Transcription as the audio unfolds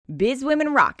Biz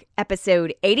Women Rock,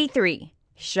 episode 83.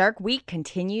 Shark Week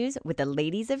continues with the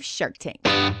ladies of Shark Tank.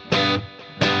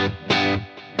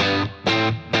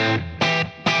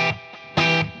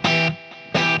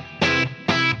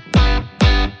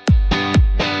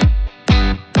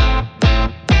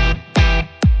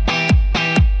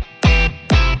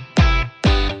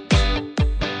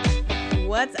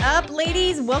 What's up,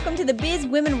 ladies? Welcome to the Biz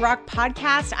Women Rock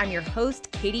podcast. I'm your host,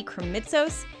 Katie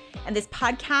Kremitzos, and this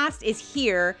podcast is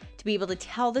here to be able to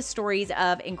tell the stories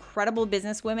of incredible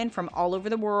businesswomen from all over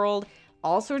the world,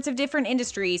 all sorts of different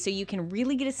industries, so you can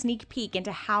really get a sneak peek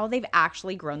into how they've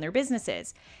actually grown their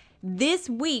businesses. This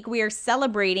week, we are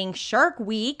celebrating Shark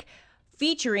Week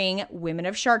featuring women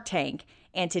of Shark Tank,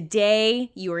 and today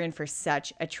you are in for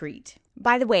such a treat.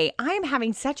 By the way, I am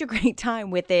having such a great time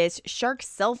with this shark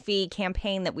selfie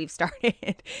campaign that we've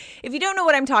started. If you don't know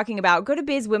what I'm talking about, go to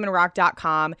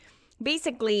bizwomenrock.com.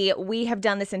 Basically, we have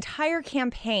done this entire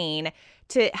campaign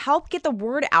to help get the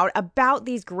word out about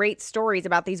these great stories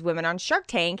about these women on Shark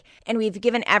Tank. And we've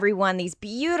given everyone these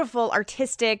beautiful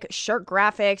artistic shark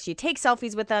graphics. You take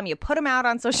selfies with them, you put them out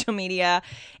on social media,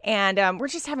 and we're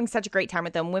just having such a great time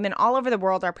with them. Women all over the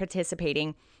world are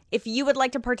participating. If you would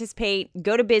like to participate,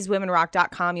 go to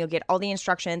bizwomenrock.com. You'll get all the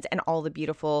instructions and all the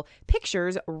beautiful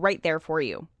pictures right there for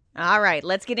you. All right,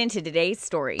 let's get into today's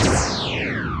story.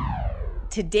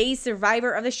 Today's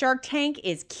survivor of the Shark Tank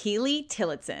is Keeley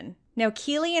Tillotson. Now,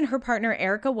 Keeley and her partner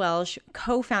Erica Welsh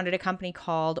co-founded a company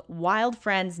called Wild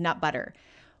Friends Nut Butter.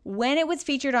 When it was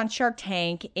featured on Shark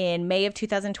Tank in May of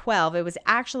 2012, it was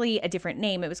actually a different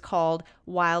name. It was called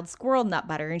Wild Squirrel Nut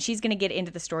Butter, and she's going to get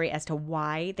into the story as to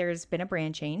why there's been a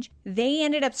brand change. They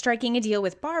ended up striking a deal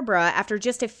with Barbara after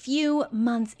just a few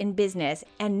months in business,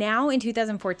 and now in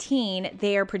 2014,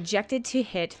 they are projected to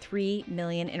hit $3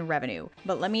 million in revenue.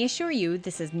 But let me assure you,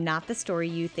 this is not the story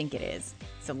you think it is.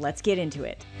 So let's get into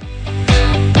it.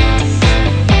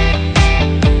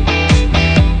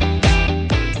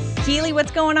 Keeley,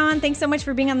 what's going on? Thanks so much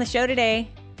for being on the show today.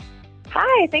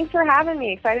 Hi, thanks for having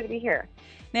me. Excited to be here.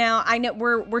 Now, I know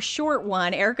we're short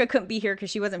one. Erica couldn't be here because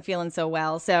she wasn't feeling so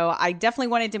well. So I definitely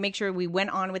wanted to make sure we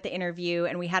went on with the interview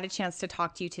and we had a chance to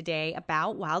talk to you today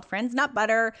about Wild Friends Nut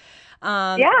Butter.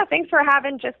 Yeah, thanks for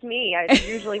having just me.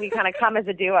 Usually we kind of come as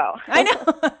a duo. I know.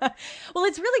 Well,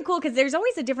 it's really cool because there's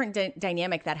always a different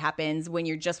dynamic that happens when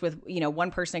you're just with,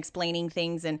 one person explaining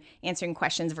things and answering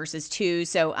questions versus two.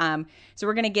 So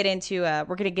we're going to get into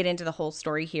the whole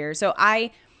story here. So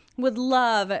I would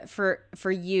love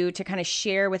for you to kind of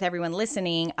share with everyone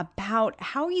listening about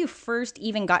how you first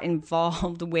even got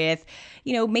involved with,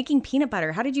 making peanut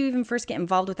butter. How did you even first get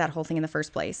involved with that whole thing in the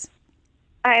first place?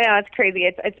 I know, it's crazy.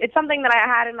 It's something that I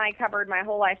had in my cupboard my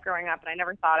whole life growing up, and I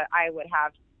never thought I would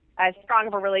have as strong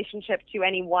of a relationship to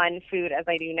any one food as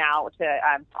I do now to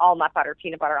all nut butter,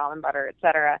 peanut butter, almond butter,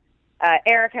 etc.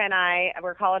 Erica and I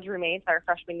were college roommates our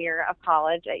freshman year of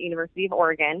college at University of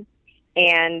Oregon.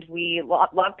 And we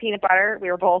love peanut butter. We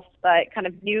were both kind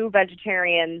of new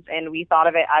vegetarians, and we thought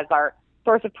of it as our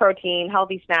source of protein,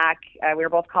 healthy snack. We were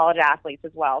both college athletes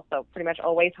as well, so pretty much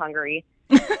always hungry.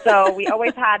 So we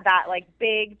always had that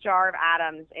big jar of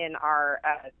Adams in our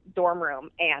dorm room,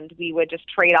 and we would just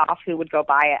trade off who would go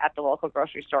buy it at the local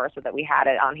grocery store so that we had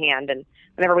it on hand. And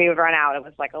whenever we would run out, it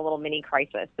was like a little mini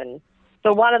crisis. And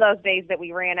so one of those days that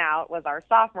we ran out was our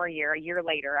sophomore year, a year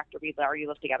later after we'd already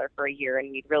lived together for a year,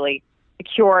 and we'd really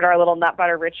secured our little nut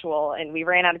butter ritual, and we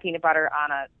ran out of peanut butter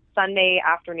on a Sunday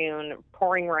afternoon,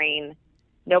 pouring rain.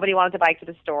 Nobody wanted to bike to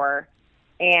the store,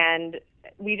 and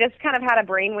we just kind of had a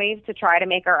brainwave to try to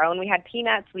make our own. We had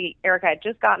peanuts. Erica had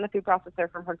just gotten a food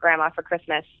processor from her grandma for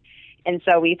Christmas, and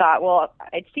so we thought, well,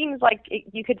 it seems like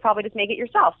you could probably just make it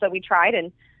yourself. So we tried,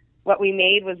 and what we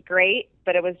made was great,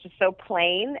 but it was just so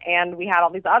plain, and we had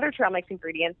all these other trail mix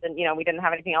ingredients, and, we didn't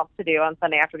have anything else to do on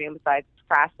Sunday afternoon besides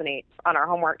procrastinate on our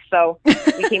homework. So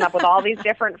we came up with all these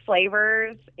different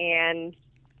flavors, and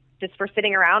just for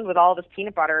sitting around with all this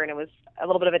peanut butter, and it was a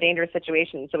little bit of a dangerous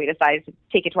situation, so we decided to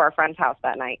take it to our friend's house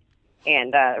that night,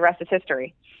 and the rest is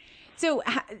history. So,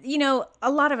 a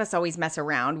lot of us always mess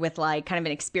around with, kind of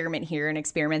an experiment here, an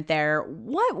experiment there.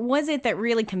 What was it that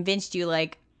really convinced you,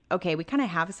 okay, we kind of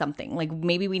have something,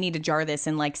 maybe we need to jar this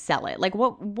and sell it?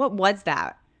 What was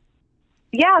that?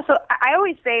 Yeah, so I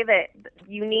always say that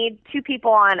you need two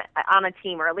people on a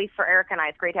team, or at least for Erica and I,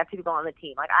 it's great to have two people on the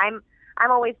team. I'm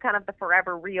always kind of the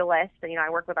forever realist, and I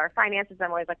work with our finances.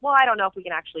 I'm always well, I don't know if we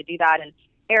can actually do that. And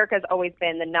Erica's always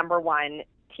been the number one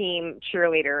team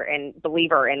cheerleader and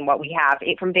believer in what we have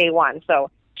from day one.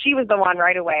 So she was the one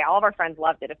right away. All of our friends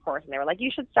loved it, of course, and they were like, "You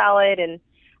should sell it." And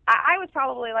I was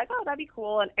probably oh, that'd be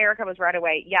cool. And Erica was right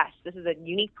away, yes, this is a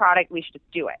unique product. We should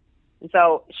just do it. And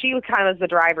so she was kind of the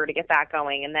driver to get that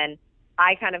going. And then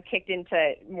I kind of kicked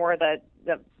into more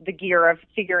the gear of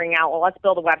figuring out, well, let's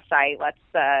build a website. Let's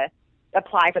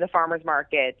apply for the farmers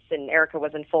markets. And Erica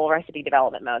was in full recipe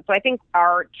development mode. So I think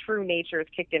our true natures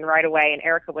kicked in right away. And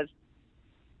Erica was,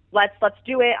 let's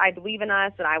do it. I believe in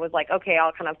us. And I was like, okay,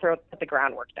 I'll kind of put the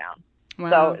groundwork down.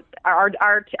 Wow. So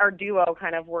our duo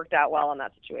kind of worked out well in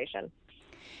that situation.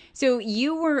 So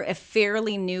you were a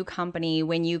fairly new company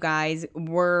when you guys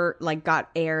were got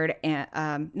aired,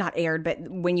 not aired, but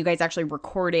when you guys actually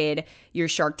recorded your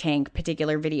Shark Tank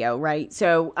particular video, right?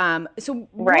 So,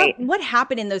 Right. What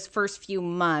happened in those first few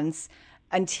months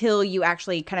until you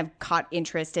actually kind of caught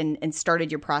interest and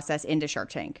started your process into Shark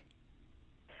Tank?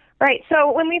 Right.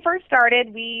 So when we first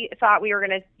started, we thought we were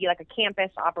going to be like a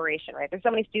campus operation, right? There's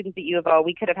so many students at U of O.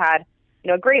 We could have had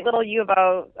a great little U of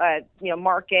O,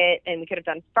 market, and we could have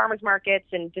done farmers markets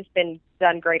and just been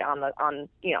done great on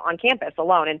campus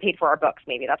alone and paid for our books.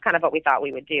 Maybe that's kind of what we thought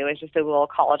we would do, is just a little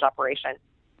college operation.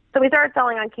 So we started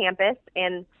selling on campus,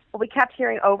 and what we kept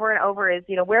hearing over and over is,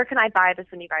 where can I buy this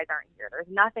when you guys aren't here? There's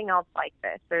nothing else like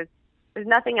this. There's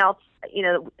nothing else,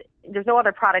 there's no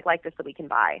other product like this that we can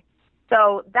buy.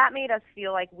 So that made us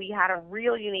feel like we had a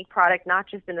real unique product, not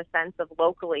just in the sense of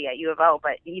locally at U of O,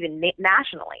 but even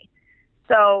nationally.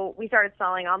 So we started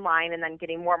selling online and then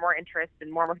getting more and more interest, and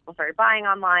more people started buying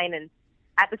online. And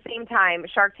at the same time,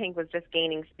 Shark Tank was just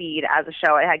gaining speed as a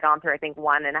show. It had gone through, I think,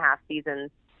 1.5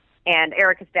 seasons. And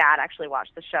Erica's dad actually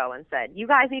watched the show and said, you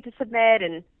guys need to submit.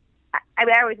 And I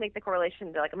always make the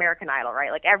correlation to American Idol, right?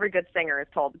 Every good singer is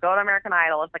told, go to American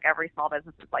Idol. It's every small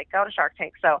business is go to Shark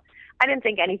Tank. So I didn't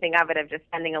think anything of it, of just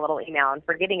sending a little email and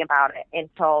forgetting about it,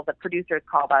 until the producers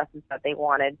called us and said they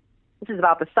wanted. This is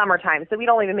about the summertime, so we'd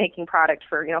only been making product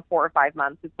for 4 or 5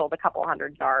 months. We sold a couple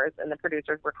hundred jars, and the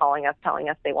producers were calling us, telling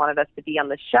us they wanted us to be on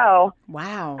the show.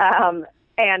 Wow.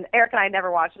 And Eric and I had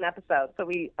never watched an episode, so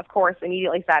we, of course,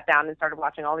 immediately sat down and started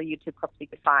watching all the YouTube clips we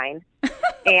could find.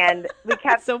 And we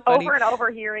kept so over and over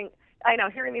hearing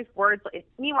these words.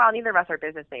 Meanwhile, neither of us are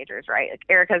business majors, right?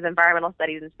 Erica's environmental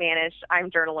studies in Spanish. I'm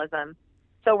journalism.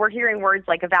 So we're hearing words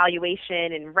like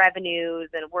evaluation and revenues,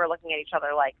 and we're looking at each other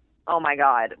like, oh my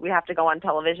God, we have to go on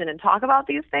television and talk about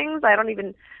these things?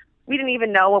 We didn't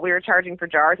even know what we were charging for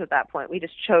jars at that point. We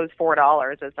just chose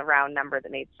 $4 as a round number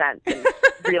that made sense, and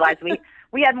realized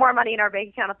we had more money in our bank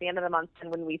account at the end of the month than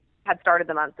when we had started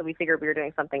the month, so we figured we were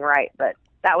doing something right. But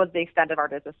that was the extent of our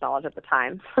business knowledge at the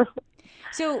time.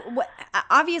 So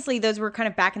obviously those were kind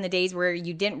of back in the days where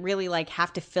you didn't really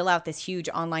have to fill out this huge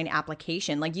online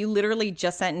application. You literally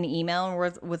just sent an email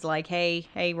and was like, hey,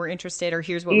 we're interested, or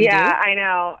here's what we do. Yeah, I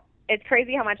know. It's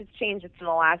crazy how much it's changed just in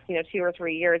the last 2 or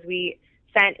 3 years.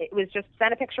 It was just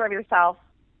send a picture of yourself,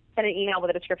 send an email with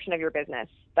a description of your business.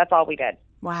 That's all we did.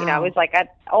 Wow. It was an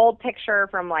old picture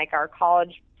from our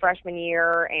college freshman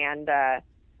year, and a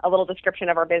little description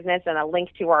of our business, and a link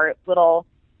to our little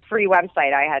free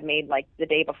website I had made the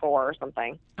day before or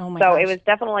something. Oh my so gosh. It was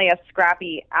definitely a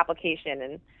scrappy application.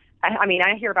 And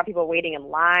I hear about people waiting in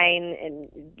line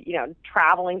and,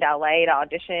 traveling to LA to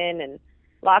audition, and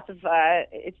lots of,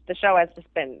 the show has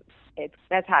just been,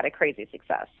 that's had a crazy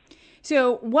success.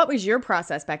 So what was your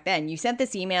process back then? You sent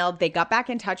this email, they got back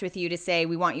in touch with you to say,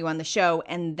 we want you on the show,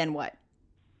 and then what?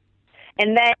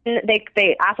 And then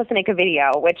they asked us to make a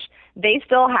video, which they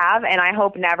still have, and I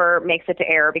hope never makes it to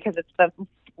air, because it's the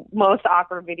most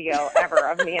awkward video ever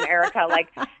of me and Erica,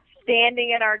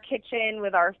 standing in our kitchen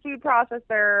with our food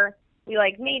processor. We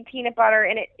like made peanut butter,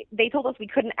 and they told us we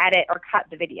couldn't edit or cut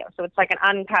the video. So it's like an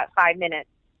uncut 5 minutes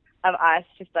of us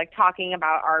just like talking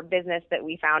about our business that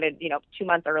we founded, 2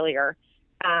 months earlier.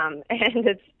 And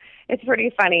it's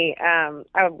pretty funny.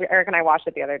 Eric and I watched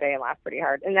it the other day and laughed pretty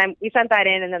hard. And then we sent that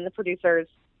in, and then the producers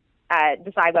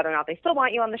decide whether or not they still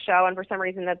want you on the show. And for some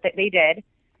reason that they did.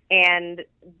 And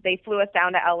they flew us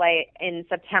down to LA in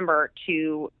September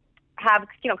to have,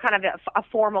 kind of a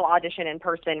formal audition in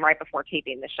person right before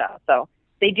taping the show. So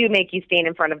they do make you stand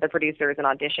in front of the producers and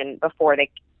audition before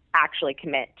they actually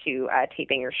commit to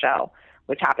taping your show,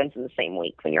 which happens in the same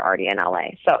week when you're already in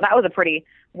LA. So that was a pretty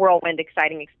whirlwind,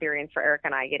 exciting experience for Eric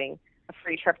and I, getting a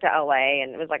free trip to LA.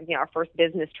 And it was like, our first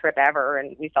business trip ever.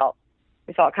 And we felt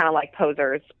kind of like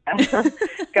posers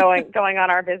going on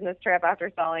our business trip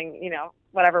after selling,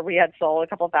 whatever we had sold, a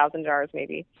couple thousand jars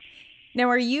maybe. Now,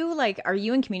 are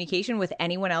you in communication with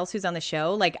anyone else who's on the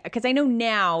show? Because I know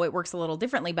now it works a little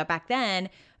differently, but back then,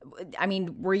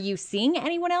 were you seeing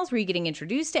anyone else? Were you getting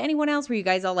introduced to anyone else? Were you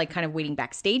guys all kind of waiting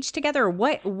backstage together? Or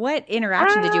what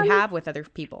interaction did you have with other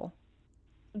people?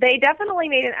 They definitely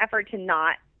made an effort to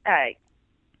not,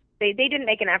 they didn't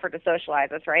make an effort to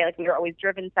socialize us, right? We were always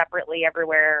driven separately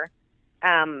everywhere.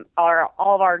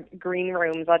 all of our green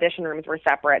rooms, audition rooms were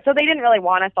separate. So they didn't really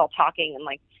want us all talking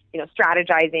and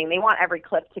strategizing. They want every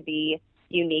clip to be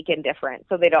unique and different.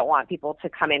 So they don't want people to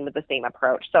come in with the same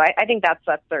approach. So I think that's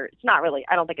it's not really,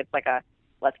 I don't think it's like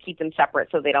let's keep them separate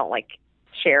so they don't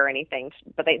share anything.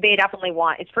 But they definitely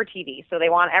want, it's for TV. So they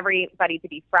want everybody to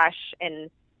be fresh and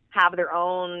have their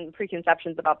own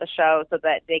preconceptions about the show so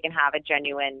that they can have a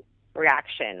genuine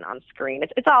reaction on screen.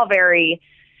 It's all very,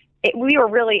 we were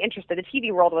really interested. The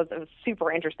TV world was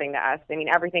super interesting to us. I mean,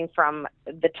 everything from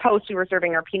the toast we were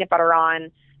serving our peanut butter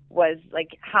on was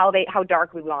how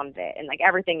dark we wanted it, and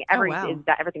everything's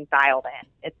dialed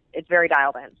in. It's very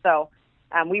dialed in. So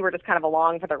we were just kind of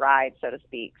along for the ride, so to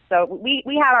speak. So we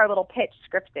had our little pitch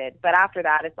scripted, but after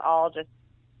that, it's all just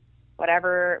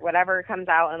whatever comes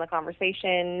out in the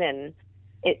conversation. And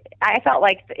I felt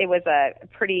like it was a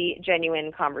pretty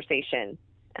genuine conversation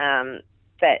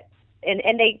that.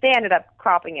 And they ended up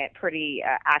cropping it pretty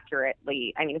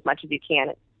accurately. I mean, as much as you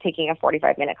can, taking a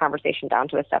 45-minute conversation down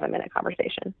to a 7-minute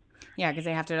conversation. Yeah, because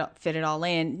they have to fit it all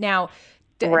in. Now,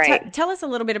 right. Tell us a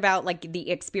little bit about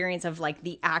the experience of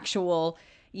the actual,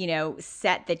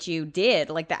 set that you did,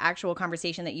 the actual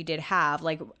conversation that you did have.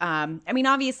 I mean,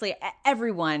 obviously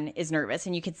everyone is nervous,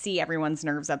 and you could see everyone's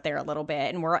nerves up there a little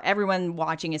bit, and everyone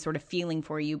watching is sort of feeling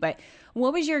for you. But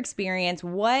what was your experience?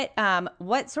 What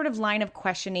sort of line of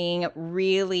questioning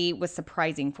really was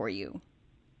surprising for you?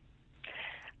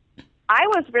 I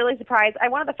was really surprised.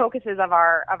 One of the focuses of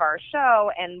our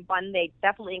show, and one they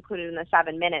definitely included in the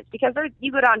 7 minutes, because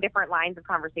you go down different lines of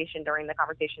conversation during the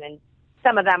conversation, and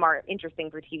some of them are interesting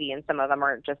for TV, and some of them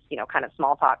are just kind of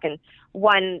small talk. And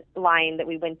one line that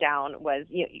we went down was,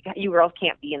 you girls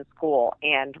can't be in school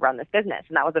and run this business,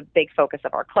 and that was a big focus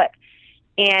of our clip.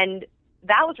 And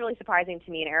that was really surprising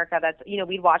to me and Erica. That's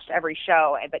we'd watched every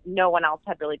show, but no one else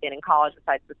had really been in college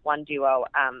besides this one duo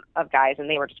of guys, and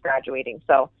they were just graduating.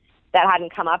 So that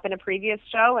hadn't come up in a previous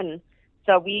show, and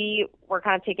so we were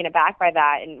kind of taken aback by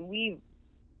that. And we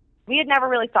had never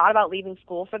really thought about leaving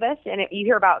school for this. And you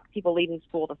hear about people leaving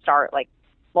school to start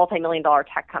multi-million-dollar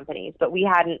tech companies, but we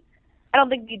hadn't. I don't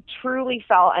think we truly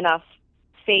felt enough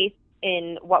faith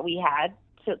in what we had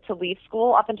to leave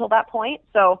school up until that point.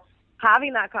 So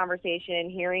having that conversation and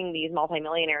hearing these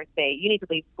multimillionaires say, "You need to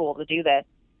leave school to do this.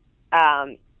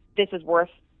 This is worth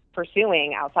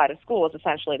pursuing outside of school," is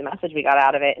essentially the message we got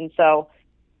out of it. And so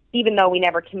even though we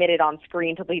never committed on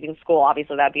screen to leaving school,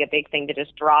 obviously that'd be a big thing to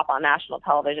just drop on national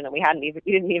television, and we hadn't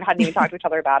even talked to each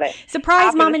other about it. Surprise,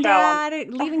 after Mom and Dad,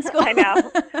 leaving school. I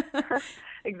know.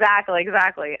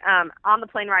 Exactly. On the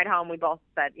plane ride home, we both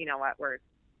said, "You know what,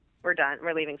 we're done.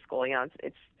 We're leaving school.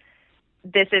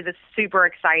 This is super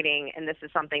exciting, and this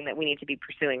is something that we need to be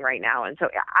pursuing right now." And so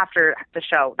after the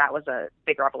show, that was a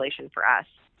big revelation for us.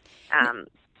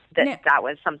 That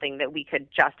was something that we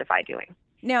could justify doing.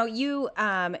 Now, you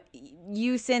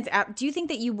since, do you think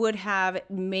that you would have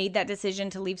made that decision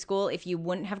to leave school if you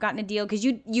wouldn't have gotten a deal? Because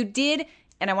you did,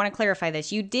 and I want to clarify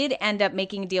this, you did end up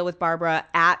making a deal with Barbara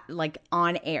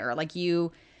on air. In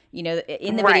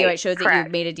the video, it shows that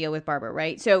you made a deal with Barbara,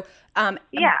 right? So,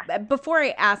 yeah. Before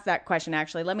I ask that question,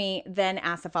 actually, let me then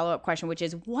ask the follow-up question, which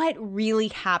is, what really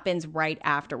happens right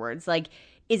afterwards?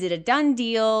 Is it a done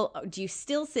deal? Do you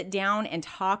still sit down and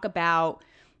talk about,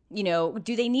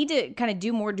 do they need to kind of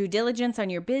do more due diligence on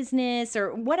your business,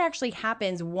 or what actually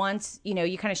happens once,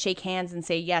 you kind of shake hands and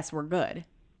say, yes, we're good?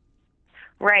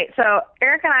 Right. So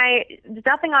Eric and I,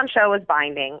 nothing on show was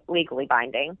legally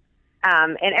binding.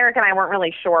 And Eric and I weren't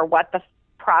really sure what the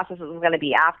process was going to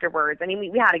be afterwards. I mean,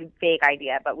 we had a vague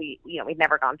idea, but we'd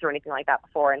never gone through anything like that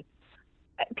before. And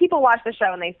people watch the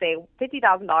show and they say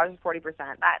 $50,000 is 40%.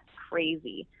 That's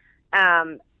crazy.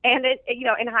 And it,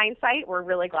 in hindsight, we're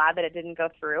really glad that it didn't go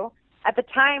through. At the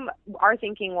time, our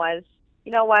thinking was,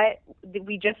 you know what,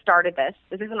 we just started this.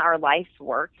 This isn't our life's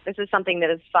work. This is something that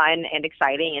is fun and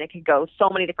exciting, and it could go so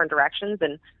many different directions,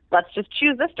 and let's just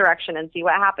choose this direction and see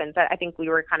what happens. I think we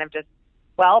were kind of just,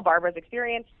 Barbara's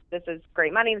experience, this is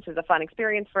great money, this is a fun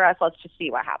experience for us, let's just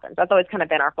see what happens. That's always kind of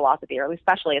been our philosophy, or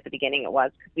especially at the beginning it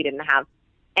was, because we didn't have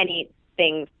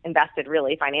anything invested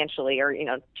really financially, or,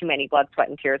 too many blood, sweat,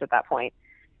 and tears at that point.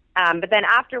 But then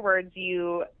afterwards,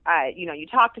 you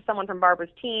talk to someone from Barbara's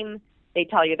team. They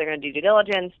tell you they're going to do due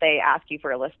diligence. They ask you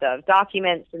for a list of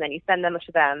documents, and then you send them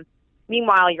to them.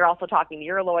 Meanwhile, you're also talking to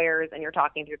your lawyers, and you're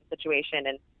talking through the situation,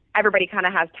 and everybody kind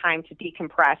of has time to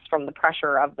decompress from the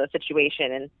pressure of the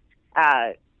situation. And,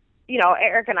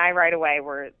 Eric and I right away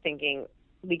were thinking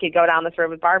we could go down this road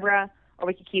with Barbara, or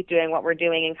we could keep doing what we're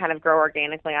doing and kind of grow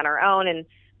organically on our own. And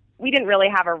we didn't really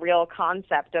have a real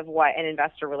concept of what an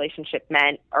investor relationship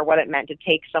meant, or what it meant to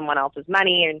take someone else's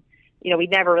money. And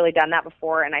we'd never really done that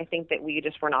before, and I think that we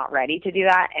just were not ready to do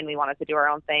that, and we wanted to do our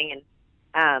own thing,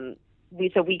 and we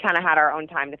kind of had our own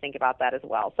time to think about that as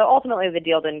well. So ultimately, the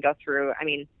deal didn't go through. I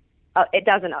mean, it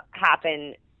doesn't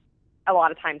happen a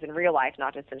lot of times in real life,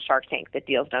 not just in Shark Tank, that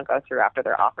deals don't go through after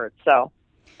they're offered. So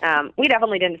we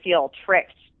definitely didn't feel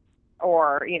tricked,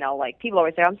 or like people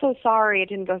always say, "I'm so sorry it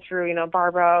didn't go through,"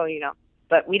 Barbara,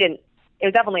 but we didn't. It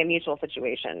was definitely a mutual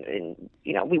situation, and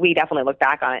we definitely look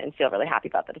back on it and feel really happy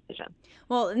about the decision.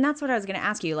 Well, and that's what I was going to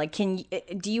ask you. Like,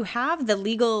 do you have the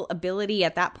legal ability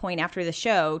at that point after the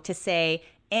show to say,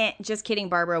 just kidding,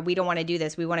 Barbara, we don't want to do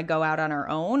this, we want to go out on our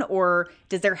own? Or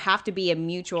does there have to be a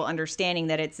mutual understanding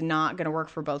that it's not going to work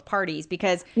for both parties?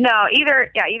 Because no, either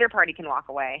party can walk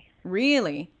away.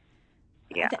 Really?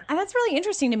 Yeah. That's really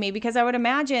interesting to me, because I would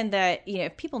imagine that,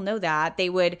 if people know that,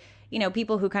 they would,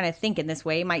 people who kind of think in this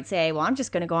way might say, well, I'm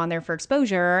just going to go on there for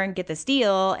exposure and get this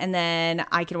deal, and then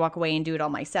I could walk away and do it all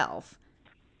myself.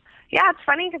 Yeah, it's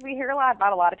funny because we hear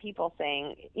about a lot of people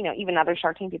saying, even other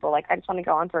Shark Tank people, like, I just want to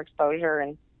go on for exposure.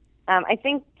 And I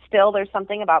think still there's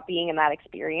something about being in that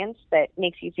experience that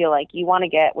makes you feel like you want to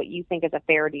get what you think is a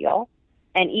fair deal.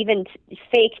 And even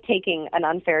fake taking an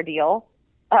unfair deal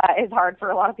is hard for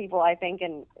a lot of people, I think.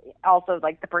 And also,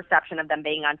 like, the perception of them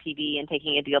being on TV and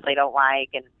taking a deal they don't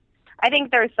like. And I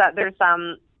think there's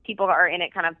some people that are in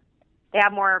it they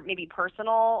have more maybe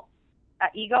personal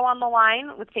ego on the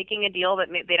line with taking a deal that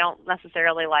they don't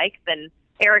necessarily like than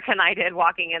Erica and I did,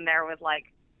 walking in there with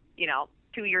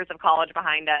 2 years of college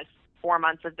behind us, 4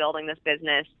 months of building this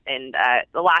business. And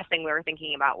the last thing we were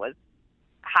thinking about was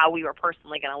how we were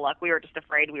personally going to look. We were just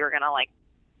afraid we were going to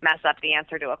mess up the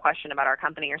answer to a question about our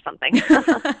company or something.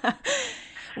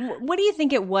 What do you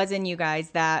think it was in you guys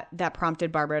that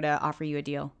prompted Barbara to offer you a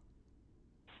deal?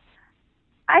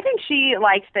 I think she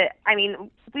likes that. I mean,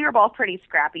 we were both pretty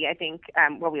scrappy, I think.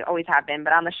 We always have been,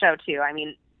 but on the show too. I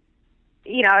mean,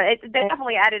 they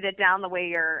definitely edited down the way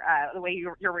your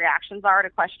reactions are to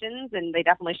questions, and they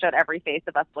definitely showed every face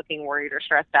of us looking worried or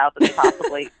stressed out that they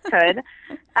possibly could.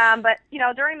 But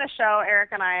during the show,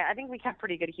 Eric and I think we kept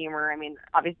pretty good humor. I mean,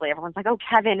 obviously everyone's like, "Oh,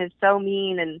 Kevin is so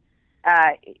mean," and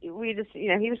we just,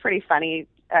 he was pretty funny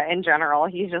in general.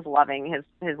 He's just loving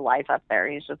his life up there.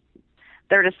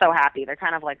 They're just so happy. They're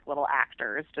kind of like little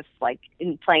actors, just like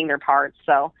in playing their parts.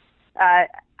 So I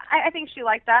think she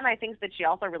liked that, and I think that she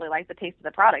also really liked the taste of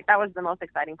the product. That was the most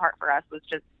exciting part for us, was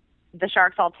just the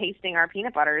sharks all tasting our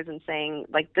peanut butters and saying,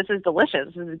 like, this is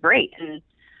delicious, this is great. And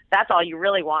that's all you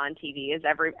really want on TV, is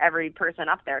every person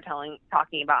up there talking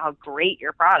about how great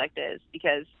your product is,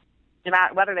 because no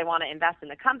matter whether they want to invest in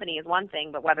the company is one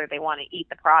thing, but whether they want to eat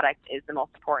the product is the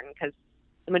most important, because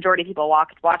the majority of people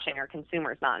watching are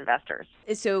consumers, not investors.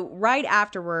 So right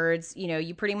afterwards,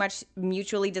 you pretty much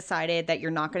mutually decided that you're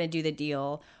not going to do the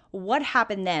deal. What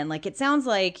happened then? Like, it sounds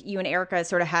like you and Erica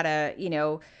sort of had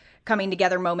a, coming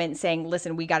together moment, saying,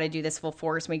 listen, we got to do this full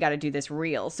force. We got to do this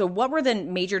real. So what were the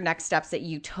major next steps that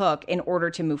you took in order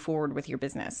to move forward with your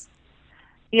business?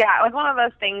 Yeah, it was one of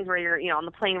those things where you're, on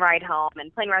the plane ride home,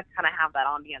 and plane rides kind of have that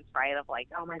ambience, right, of like,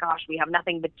 oh my gosh, we have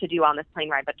nothing but to do on this plane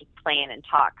ride but just plan and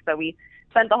talk. So we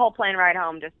spent the whole plane ride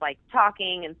home just like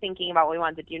talking and thinking about what we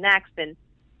wanted to do next. And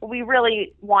what we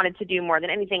really wanted to do more than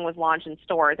anything was launch in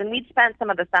stores. And we'd spent some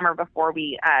of the summer before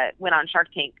we went on Shark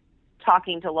Tank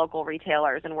talking to local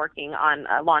retailers and working on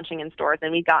launching in stores.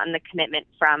 And we'd gotten the commitment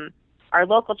from our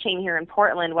local chain here in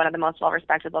Portland, one of the most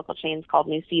well-respected local chains called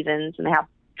New Seasons, and they have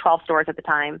 12 stores at the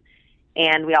time.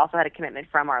 And we also had a commitment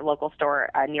from our local store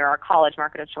near our college,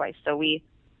 Market of Choice. So we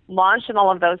launched in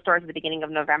all of those stores at the beginning of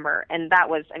November, and that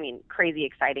was, crazy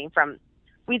exciting.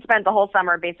 We'd spent the whole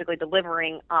summer basically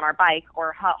delivering on our bike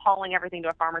or hauling everything to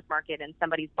a farmer's market in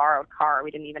somebody's borrowed car.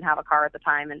 We didn't even have a car at the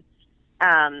time.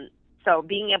 And so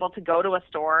being able to go to a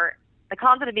store, the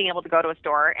concept of being able to go to a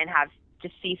store and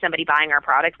just see somebody buying our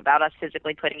products without us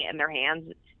physically putting it in their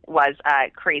hands was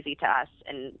crazy to us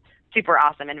and super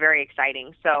awesome and very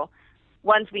exciting. So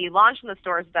once we launched in the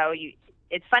stores, though,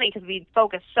 it's funny because we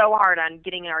focused so hard on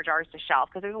getting our jars to shelf,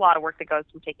 because there's a lot of work that goes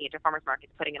from taking it to a farmer's market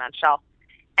to putting it on shelf.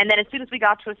 And then as soon as we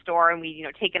got to a store and we,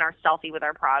 taken our selfie with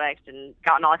our product and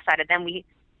gotten all excited, then we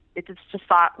just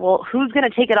thought, well, who's going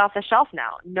to take it off the shelf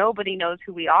now? Nobody knows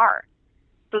who we are.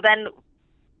 So then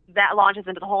that launches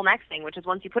into the whole next thing, which is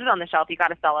once you put it on the shelf, you got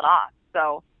to sell it off.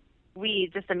 So we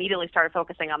just immediately started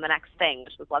focusing on the next thing,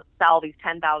 which was, let's sell these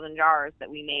 10,000 jars that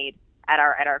we made at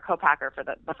our co-packer for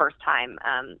the first time,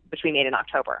 which we made in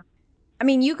October.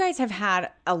 You guys have had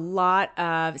a lot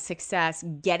of success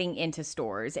getting into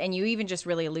stores, and you even just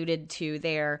really alluded to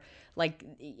there, like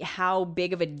how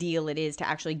big of a deal it is to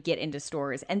actually get into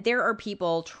stores. And there are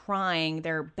people trying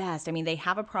their best. I mean, they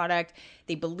have a product,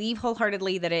 they believe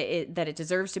wholeheartedly that it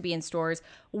deserves to be in stores.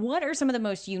 What are some of the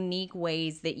most unique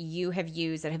ways that you have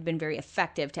used that have been very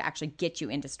effective to actually get you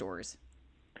into stores?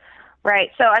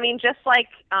 Right. So, I mean, just like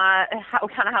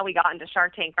how we got into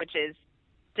Shark Tank, which is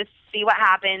just see what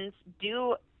happens.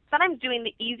 Sometimes doing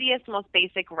the easiest, most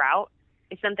basic route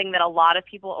is something that a lot of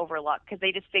people overlook because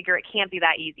they just figure it can't be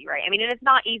that easy, right? I mean, and it's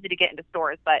not easy to get into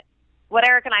stores, but what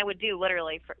Eric and I would do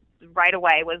literally right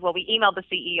away was, we emailed the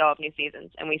CEO of New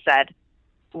Seasons and we said,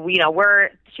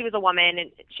 she was a woman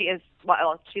and she's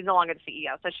no longer the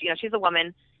CEO. So she's a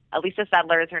woman. Lisa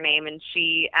Sedler is her name, and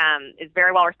she is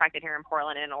very well respected here in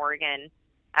Portland and Oregon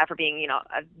for being,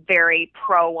 a very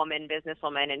pro-woman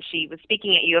businesswoman. And she was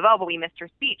speaking at U of O, but we missed her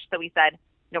speech. So we said,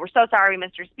 we're so sorry we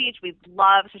missed your speech. We'd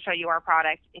love to show you our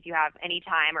product if you have any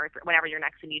time or whenever you're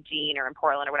next in Eugene or in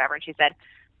Portland or whatever. And she said,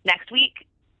 next week,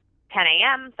 10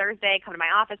 a.m., Thursday, come to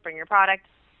my office, bring your product.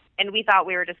 And we thought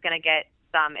we were just going to get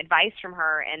some advice from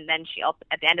her. And then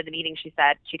at the end of the meeting, she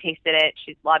said she tasted it.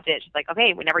 She loved it. She's like,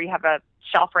 okay, whenever you have a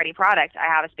shelf-ready product, I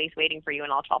have a space waiting for you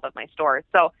in all 12 of my stores.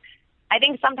 So I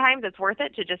think sometimes it's worth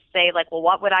it to just say, like, well,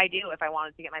 what would I do if I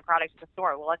wanted to get my product to the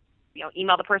store? Well, let's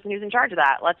email the person who's in charge of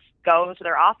that. Let's go to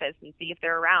their office and see if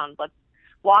they're around. Let's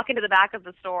walk into the back of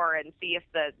the store and see if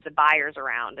the buyer's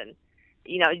around. And,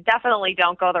 definitely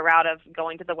don't go the route of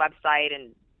going to the website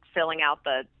and filling out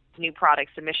the new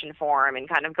product submission form and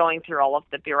kind of going through all of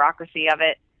the bureaucracy of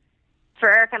it. For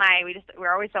Eric and I,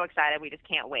 we're always so excited. We just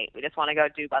can't wait. We just want to go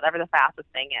do whatever the fastest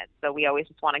thing is. So we always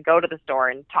just want to go to the store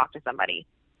and talk to somebody.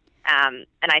 And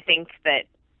I think that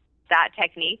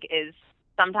technique is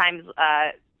sometimes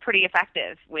pretty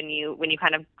effective when you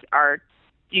kind of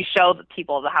you show the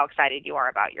people how excited you are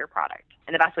about your product.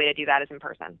 And the best way to do that is in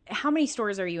person. How many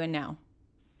stores are you in now?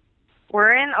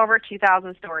 We're in over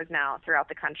 2,000 stores now throughout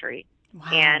the country.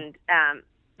 Wow. And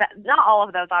not all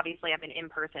of those obviously have been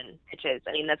in-person pitches.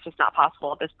 I mean, that's just not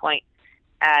possible at this point.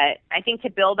 I think to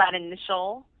build that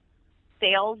initial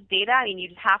sales data, I mean, you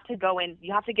just have to go in,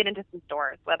 you have to get into some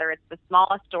stores, whether it's the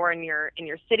smallest store in your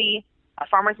city, a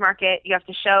farmer's market. You have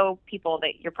to show people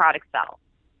that your product sells.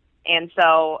 And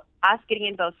so us getting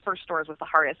into those first stores was the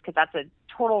hardest because that's a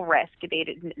total risk.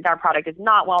 Our product is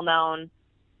not well known.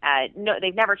 No,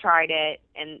 they've never tried it,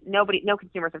 and no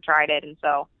consumers have tried it. And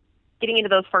so getting into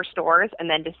those first stores and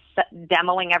then just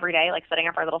demoing every day, like setting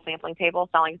up our little sampling table,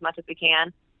 selling as much as we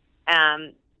can,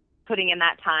 putting in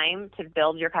that time to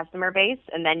build your customer base.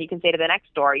 And then you can say to the next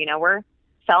store, we're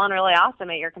selling really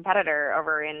awesome at your competitor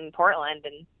over in Portland,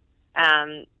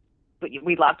 and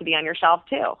we'd love to be on your shelf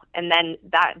too. And then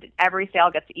that every sale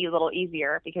gets a little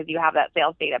easier because you have that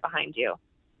sales data behind you.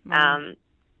 Mm-hmm.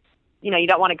 You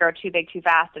don't want to grow too big too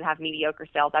fast and have mediocre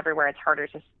sales everywhere. It's harder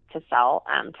to sell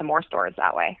to more stores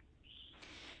that way.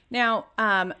 Now,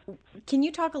 can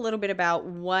you talk a little bit about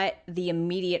what the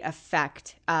immediate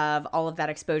effect of all of that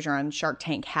exposure on Shark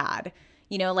Tank had?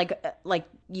 Like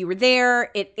you were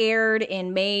there, it aired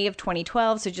in May of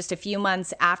 2012, so just a few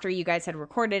months after you guys had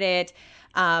recorded it.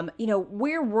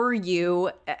 Where were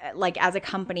you, like, as a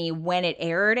company when it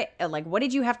aired? Like, what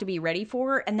did you have to be ready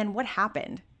for? And then what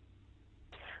happened?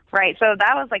 Right. So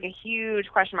that was like a huge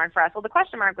question mark for us. Well, the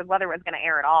question mark was whether it was going to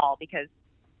air at all because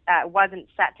it wasn't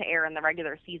set to air in the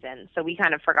regular season. So we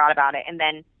kind of forgot about it. And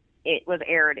then it was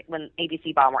aired when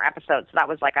ABC bought more episodes. So that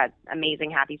was like an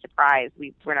amazing, happy surprise.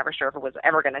 We were never sure if it was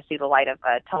ever going to see the light of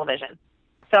television.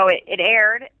 So it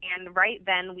aired. And right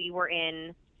then we were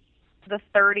in the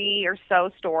 30 or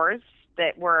so stores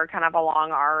that were kind of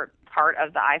along our part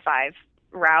of the I-5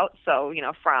 route. So,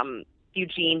 from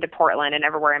Eugene to Portland and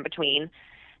everywhere in between.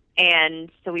 And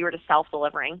so we were just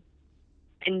self-delivering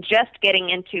and just getting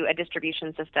into a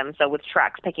distribution system. So with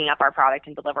trucks picking up our product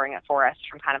and delivering it for us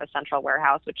from kind of a central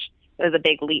warehouse, which was a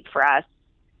big leap for us.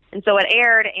 And so it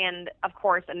aired, and of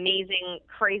course, amazing,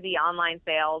 crazy online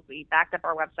sales. We backed up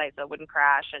our website so it wouldn't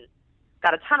crash and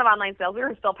got a ton of online sales. We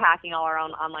were still packing all our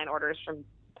own online orders from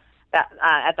that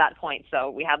at that point. So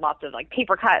we had lots of like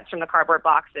paper cuts from the cardboard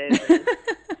boxes, and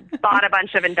bought a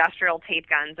bunch of industrial tape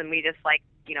guns, and we just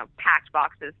packed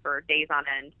boxes for days on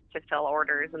end to fill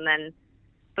orders. And then,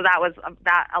 so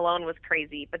that alone was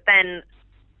crazy. But then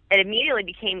it immediately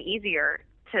became easier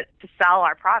to sell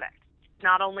our product,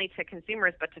 not only to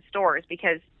consumers, but to stores,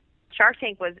 because Shark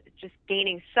Tank was just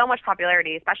gaining so much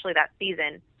popularity, especially that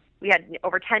season. We had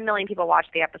over 10 million people watch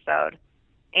the episode.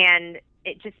 And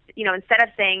it just, instead of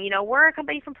saying, we're a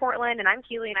company from Portland and I'm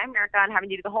Keeley and I'm America and having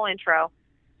to do the whole intro,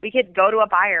 we could go to a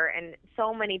buyer, and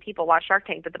so many people watch Shark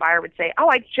Tank that the buyer would say, "Oh,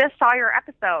 I just saw your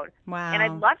episode, Wow. and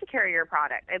I'd love to carry your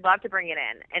product. I'd love to bring it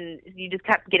in." And you just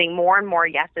kept getting more and more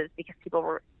yeses because people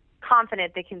were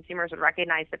confident that consumers would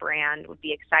recognize the brand, would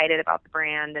be excited about the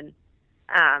brand, and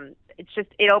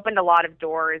it opened a lot of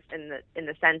doors in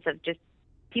the sense of just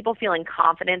people feeling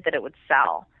confident that it would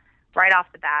sell right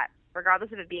off the bat,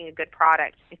 regardless of it being a good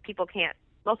product. If people can't,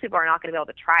 most people are not going to be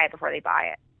able to try it before they buy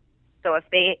it. So if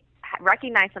they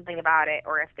recognize something about it,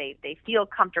 or if they feel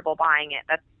comfortable buying it,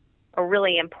 that's a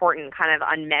really important kind of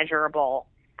unmeasurable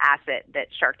asset that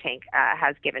Shark Tank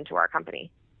has given to our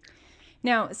company.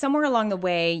 Now, somewhere along the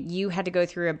way, you had to go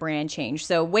through a brand change.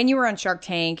 So when you were on Shark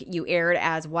Tank, you aired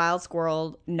as Wild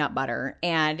Squirrel Nut Butter.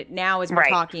 And now as we're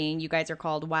talking, you guys are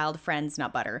called Wild Friends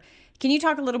Nut Butter. Can you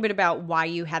talk a little bit about why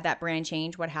you had that brand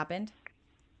change? What happened?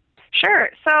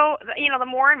 Sure. So, the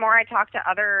more and more I talk to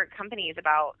other companies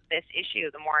about this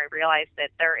issue, the more I realize that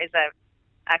there is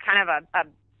a kind of a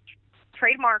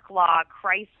trademark law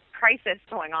crisis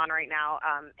going on right now,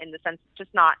 in the sense it's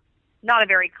just not a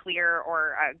very clear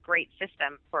or a great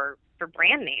system for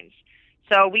brand names.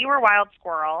 So we were Wild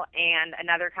Squirrel, and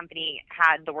another company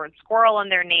had the word squirrel in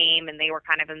their name, and they were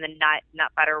kind of in the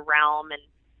nut butter realm, and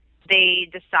they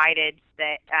decided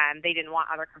that they didn't want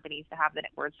other companies to have the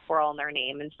word squirrel in their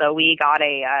name. And so we got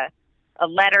a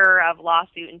letter of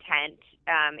lawsuit intent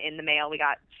in the mail. We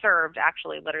got served,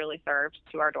 actually literally served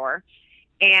to our door,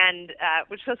 and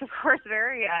which was, of course,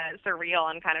 very surreal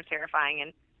and kind of terrifying,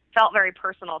 and felt very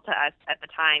personal to us at the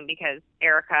time because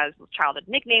Erica's childhood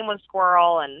nickname was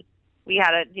Squirrel, and we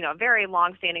had a very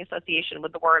long-standing association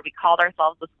with the word. We called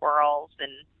ourselves the Squirrels,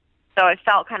 and so it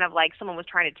felt kind of like someone was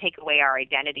trying to take away our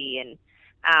identity. And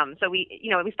so we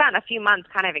spent a few months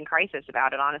kind of in crisis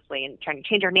about it, honestly, and trying to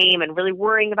change our name and really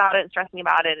worrying about it and stressing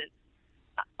about it. And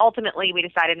ultimately, we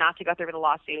decided not to go through with the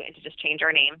lawsuit and to just change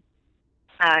our name.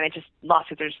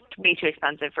 Lawsuits are just way too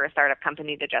expensive for a startup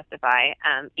company to justify,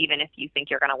 even if you think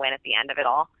you're going to win at the end of it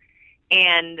all.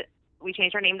 And we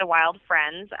changed our name to Wild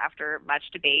Friends after much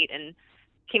debate, and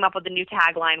came up with the new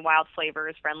tagline, Wild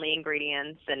Flavors, Friendly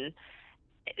Ingredients. And,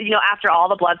 after all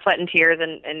the blood, sweat, and tears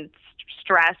and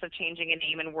stress of changing a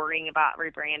name and worrying about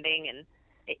rebranding, and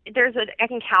I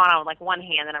can count on one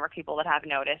hand the number of people that have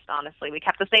noticed, honestly. We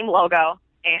kept the same logo,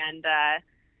 and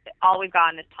all we've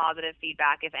gotten is positive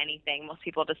feedback, if anything. Most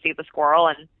people just see the squirrel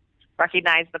and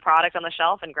recognize the product on the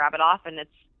shelf and grab it off, and it's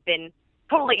been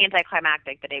totally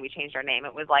anticlimactic the day we changed our name.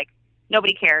 It was like,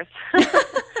 nobody cares,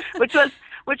 which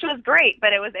was great,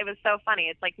 but it was so funny.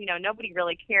 It's like, nobody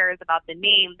really cares about the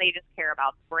name. They just care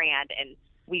about the brand, and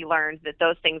we learned that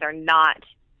those things are not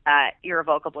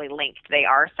irrevocably linked. They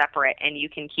are separate, and you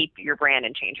can keep your brand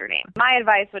and change your name. My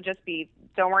advice would just be,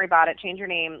 don't worry about it. Change your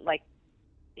name.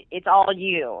 It's all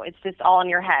you. It's just all in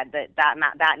your head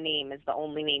that name is the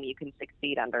only name you can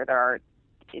succeed under.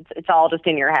 It's all just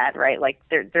in your head, right?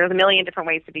 There's a million different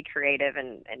ways to be creative,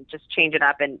 and just change it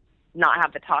up and not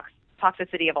have the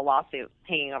toxicity of a lawsuit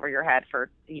hanging over your head for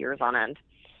years on end.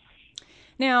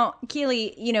 Now,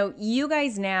 Keeley, you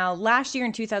guys now, last year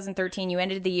in 2013, you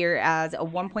ended the year as a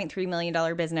 $1.3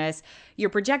 million business. You're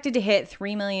projected to hit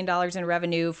 $3 million in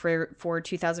revenue for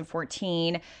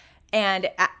 2014. And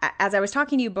as I was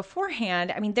talking to you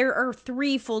beforehand, there are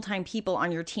 3 full-time people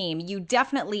on your team. You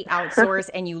definitely outsource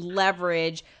and you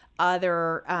leverage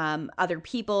other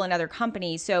people and other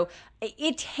companies. So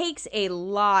it takes a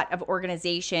lot of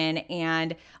organization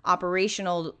and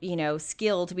operational,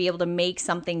 skill to be able to make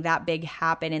something that big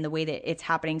happen in the way that it's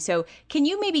happening. So can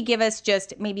you maybe give us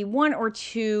just maybe 1 or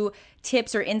 2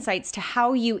 tips or insights to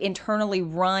how you internally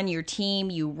run your team,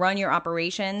 you run your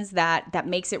operations that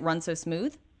makes it run so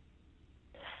smooth?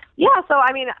 Yeah, so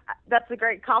that's a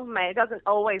great compliment. It doesn't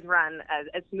always run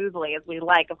as smoothly as we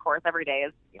like, of course. Every day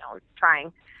is,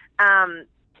 trying.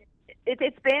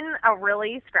 It's been a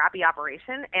really scrappy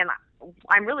operation, and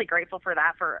I'm really grateful for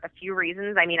that for a few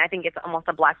reasons. I think it's almost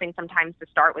a blessing sometimes to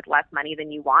start with less money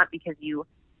than you want, because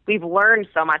we've learned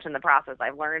so much in the process.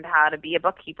 I've learned how to be a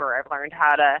bookkeeper. I've learned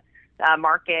how to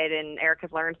market, and Eric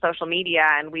has learned social media,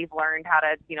 and we've learned how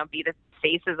to, be the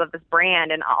faces of this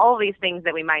brand, and all of these things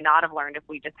that we might not have learned if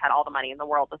we just had all the money in the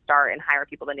world to start and hire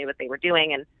people that knew what they were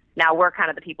doing. And now we're kind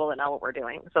of the people that know what we're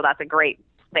doing. So that's a great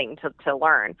thing to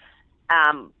learn.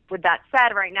 With that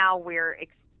said, right now we're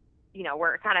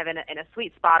kind of in a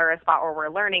sweet spot, or a spot where we're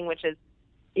learning, which is,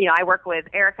 I work with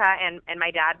Erica and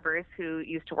my dad, Bruce, who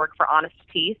used to work for Honest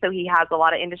Tea. So he has a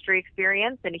lot of industry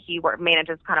experience, and he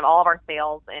manages kind of all of our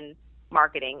sales and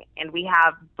marketing. And we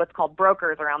have what's called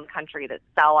brokers around the country that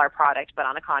sell our product, but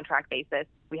on a contract basis.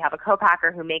 We have a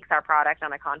co-packer who makes our product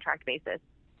on a contract basis.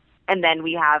 And then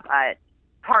we have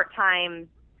part-time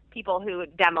people who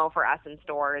demo for us in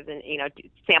stores and, do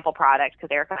sample products,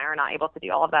 because Erica and I are not able to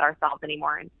do all of that ourselves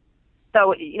anymore. And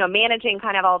so, managing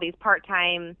kind of all these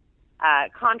part-time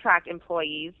contract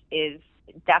employees is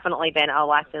definitely been a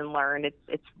lesson learned.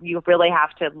 It's you really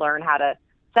have to learn how to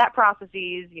set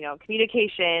processes,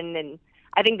 communication. And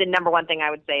I think the number one thing I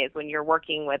would say is when you're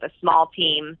working with a small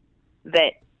team,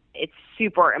 that it's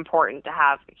super important to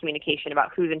have communication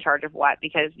about who's in charge of what,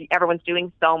 because everyone's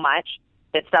doing so much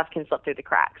that stuff can slip through the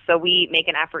cracks. So we make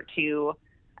an effort to,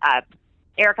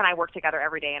 Eric and I work together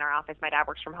every day in our office. My dad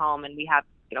works from home, and we have,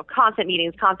 constant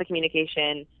meetings, constant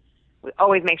communication. We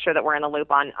always make sure that we're in the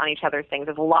loop on each other's things.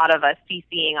 There's a lot of us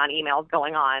CCing on emails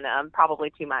going on,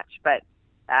 probably too much, but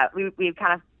we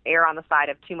kind of err on the side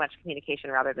of too much communication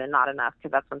rather than not enough,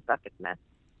 because that's when stuff gets missed.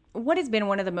 What has been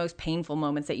one of the most painful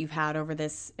moments that you've had over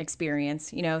this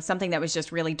experience? Something that was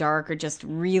just really dark or just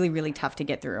really, really tough to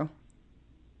get through?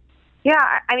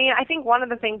 Yeah, I think one of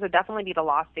the things would definitely be the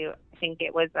lawsuit. I think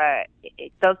it was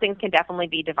those things can definitely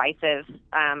be divisive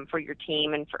for your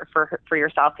team and for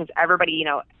yourself, because everybody,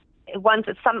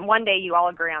 one day you all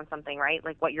agree on something, right?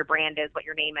 Like what your brand is, what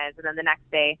your name is, and then the next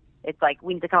day it's like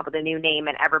we need to come up with a new name,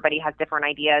 and everybody has different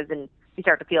ideas, and you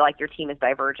start to feel like your team is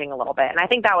diverging a little bit. And I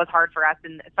think that was hard for us,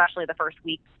 and especially the first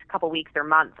couple weeks or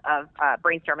month of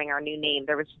brainstorming our new name.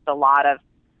 There was just a lot of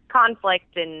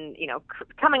conflict, and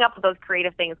coming up with those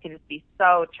creative things can just be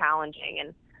so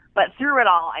challenging. But through it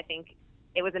all, I think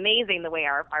it was amazing the way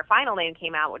our final name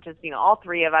came out, which is all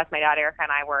three of us, my dad, Erica,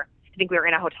 and I I think we were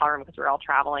in a hotel room because we were all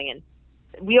traveling, and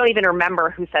we don't even remember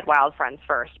who said Wild Friends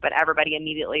first, but everybody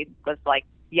immediately was like,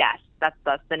 yes,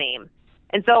 that's the name.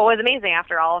 And so it was amazing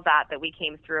after all of that we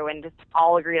came through and just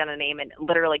all agreed on a name, and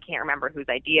literally can't remember whose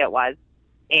idea it was.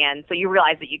 And so you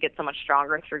realize that you get so much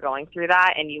stronger through going through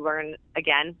that, and you learn,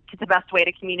 again, it's the best way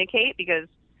to communicate, because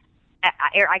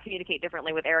I communicate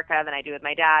differently with Erica than I do with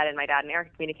my dad, and my dad and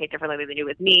Erica communicate differently than they do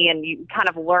with me, and you kind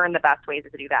of learn the best ways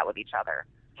to do that with each other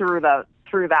through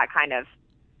that kind of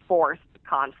forced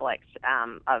conflict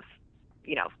of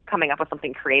coming up with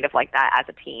something creative like that as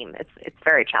a team. It's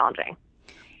very challenging.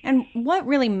 And what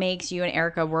really makes you and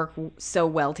Erica work so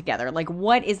well together? Like,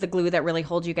 what is the glue that really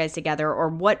holds you guys together, or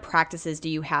what practices do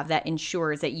you have that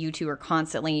ensures that you two are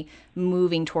constantly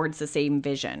moving towards the same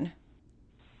vision?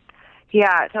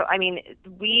 Yeah, so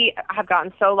we have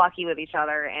gotten so lucky with each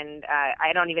other, and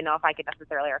I don't even know if I could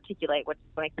necessarily articulate what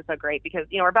makes it so great, because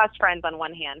we're best friends on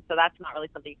one hand, so that's not really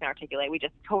something you can articulate. We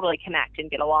just totally connect and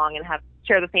get along and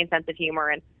share the same sense of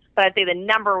humor. But I'd say the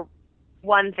number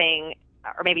one thing,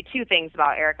 or maybe two things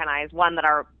about Erica and I, is one, that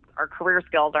our career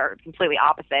skills are completely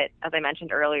opposite. As I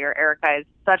mentioned earlier, Erica is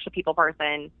such a people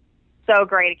person, so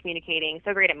great at communicating,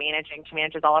 so great at managing. She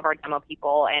manages all of our demo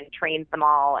people and trains them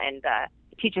all, and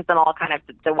teaches them all kind of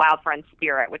the Wild Friend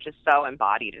spirit, which is so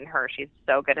embodied in her. She's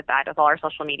so good at that, does all our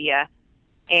social media.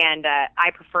 And I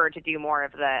prefer to do more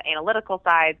of the analytical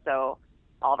side, so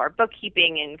all of our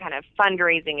bookkeeping and kind of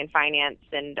fundraising and finance,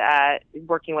 and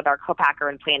working with our co-packer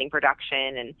and planning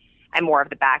production, and more of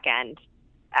the back end.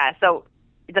 So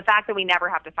the fact that we never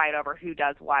have to fight over who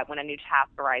does what when a new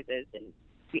task arises, and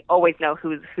we always know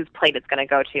whose plate it's going to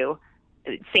go to,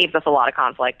 it saves us a lot of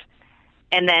conflict.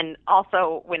 And then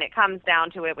also, when it comes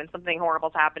down to it, when something horrible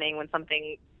is happening, when some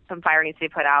fire needs to be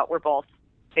put out, we're both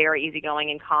very easygoing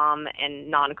and calm and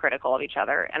non-critical of each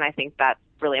other. And I think that's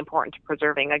really important to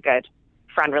preserving a good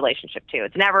friend relationship too.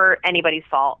 It's never anybody's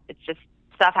fault. It's just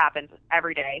stuff happens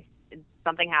every day.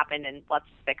 Something happened, and let's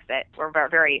fix it. We're very,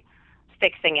 very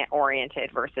fixing it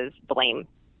oriented versus blame.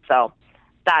 So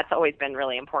that's always been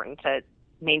really important to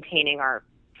maintaining our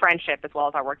friendship as well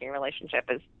as our working relationship,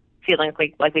 is feeling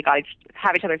like we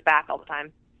have each other's back all the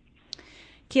time.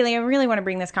 Keeley, I really want to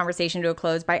bring this conversation to a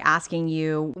close by asking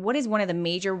you, what is one of the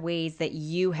major ways that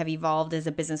you have evolved as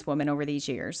a businesswoman over these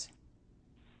years?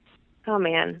 Oh,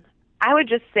 man. I would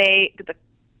just say the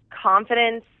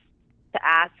confidence to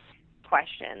ask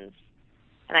questions.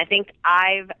 And I think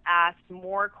I've asked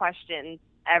more questions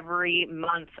every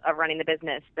month of running the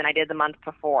business than I did the month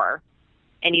before.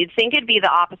 And you'd think it'd be the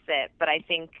opposite, but I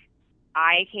think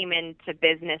I came into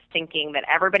business thinking that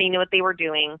everybody knew what they were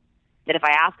doing, that if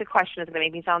I ask a question, it's going to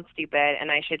make me sound stupid, and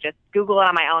I should just Google it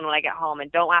on my own when I get home and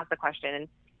don't ask the question. And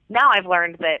now I've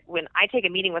learned that when I take a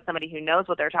meeting with somebody who knows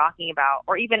what they're talking about,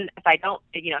 or even if I don't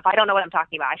know what I'm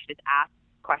talking about, I should just ask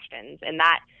questions. And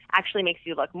that actually makes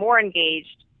you look more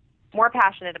engaged, more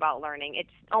passionate about learning. It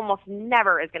almost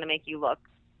never is going to make you look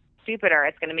stupider.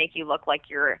 It's going to make you look like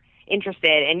you're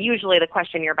interested. And usually the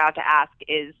question you're about to ask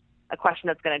is a question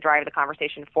that's going to drive the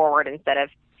conversation forward, instead of,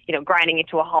 grinding it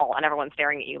to a halt and everyone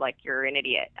staring at you like you're an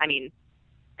idiot.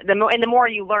 the more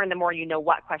you learn, the more you know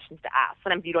what questions to ask.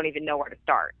 Sometimes you don't even know where to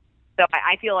start. So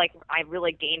I feel like I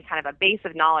really gained kind of a base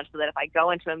of knowledge so that if I go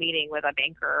into a meeting with a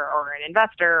banker or an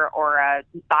investor or a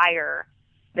buyer,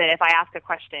 that if I ask a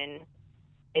question,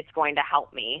 it's going to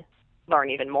help me learn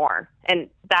even more. And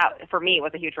that, for me,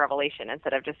 was a huge revelation,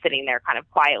 instead of just sitting there kind of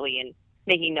quietly and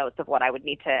making notes of what I would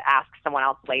need to ask someone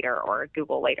else later or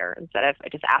Google later, instead of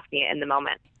just asking it in the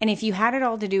moment. And if you had it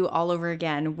all to do all over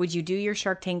again, would you do your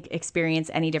Shark Tank experience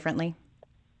any differently?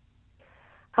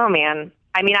 Oh, man.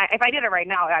 I mean, if I did it right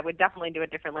now, I would definitely do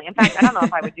it differently. In fact, I don't know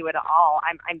if I would do it at all.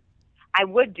 I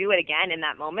would do it again in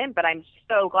that moment, but I'm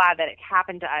so glad that it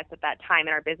happened to us at that time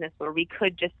in our business where we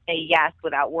could just say yes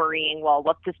without worrying, well,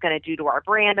 what's this going to do to our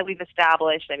brand that we've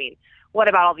established? I mean, what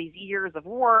about all these years of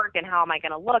work, and how am I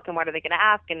going to look, and what are they going to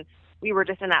ask? And we were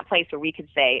just in that place where we could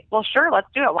say, well, sure, let's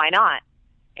do it. Why not?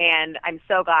 And I'm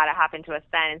so glad it happened to us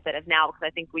then instead of now, because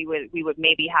I think we would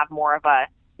maybe have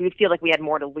we would feel like we had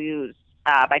more to lose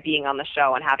by being on the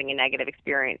show and having a negative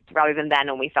experience, rather than then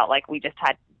when we felt like we just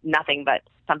had nothing but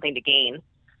something to gain.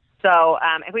 So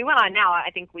if we went on now, I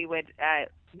think we would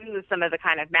lose some of the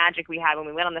kind of magic we had when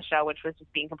we went on the show, which was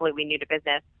just being completely new to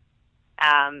business.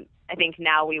 I think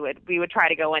now we would try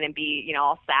to go in and be,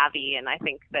 all savvy. And I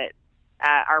think that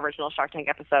our original Shark Tank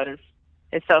episode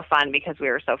is so fun because we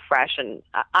were so fresh and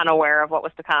unaware of what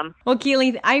was to come. Well,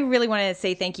 Keeley, I really want to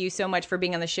say thank you so much for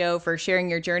being on the show, for sharing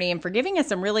your journey, and for giving us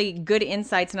some really good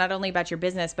insights, not only about your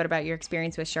business, but about your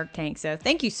experience with Shark Tank. So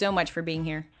thank you so much for being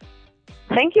here.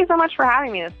 Thank you so much for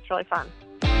having me. This is really fun.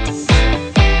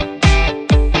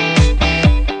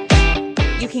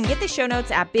 You can get the show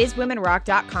notes at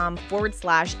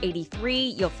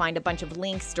bizwomenrock.com/83. You'll find a bunch of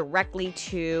links directly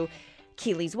to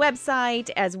Keeley's website,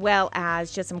 as well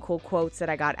as just some cool quotes that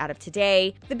I got out of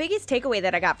today. The biggest takeaway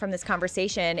that I got from this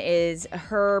conversation is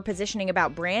her positioning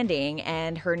about branding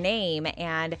and her name,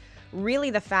 and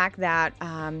really the fact that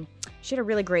she had a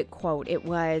really great quote. It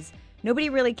was, "Nobody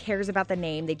really cares about the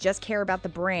name, they just care about the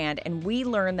brand, and we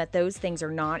learn that those things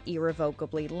are not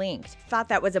irrevocably linked." Thought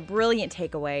that was a brilliant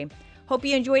takeaway. Hope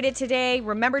you enjoyed it today.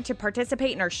 Remember to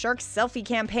participate in our Shark Selfie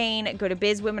campaign. Go to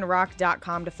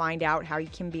bizwomenrock.com to find out how you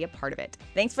can be a part of it.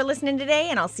 Thanks for listening today,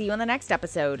 and I'll see you on the next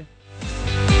episode.